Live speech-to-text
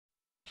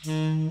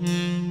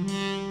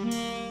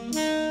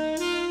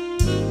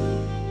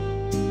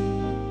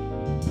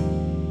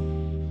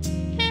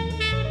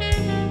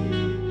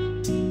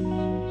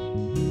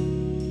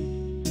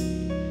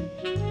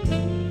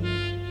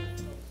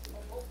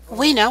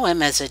Many know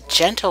him as a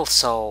gentle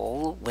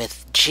soul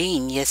with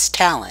genius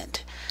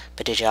talent,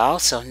 but did you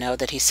also know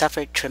that he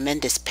suffered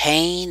tremendous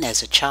pain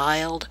as a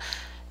child,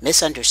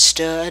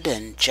 misunderstood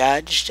and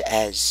judged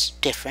as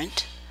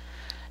different?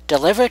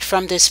 Delivered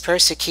from this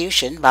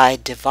persecution by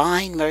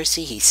divine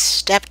mercy, he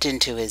stepped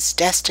into his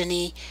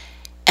destiny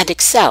and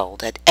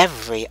excelled at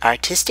every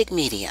artistic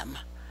medium.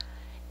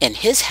 In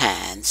his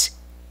hands,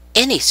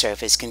 any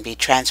surface can be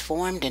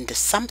transformed into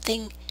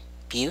something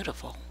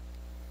beautiful.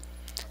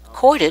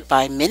 Courted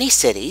by many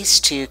cities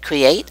to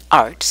create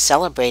art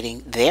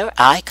celebrating their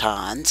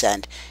icons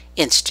and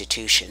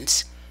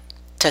institutions,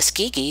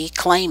 Tuskegee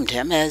claimed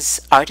him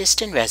as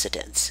artist in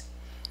residence.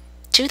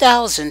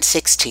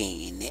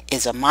 2016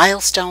 is a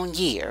milestone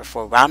year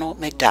for Ronald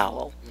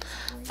McDowell.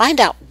 Find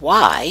out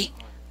why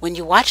when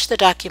you watch the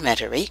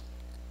documentary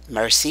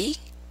Mercy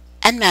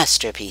and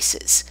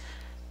Masterpieces,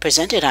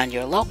 presented on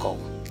your local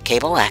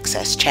cable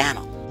access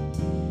channel.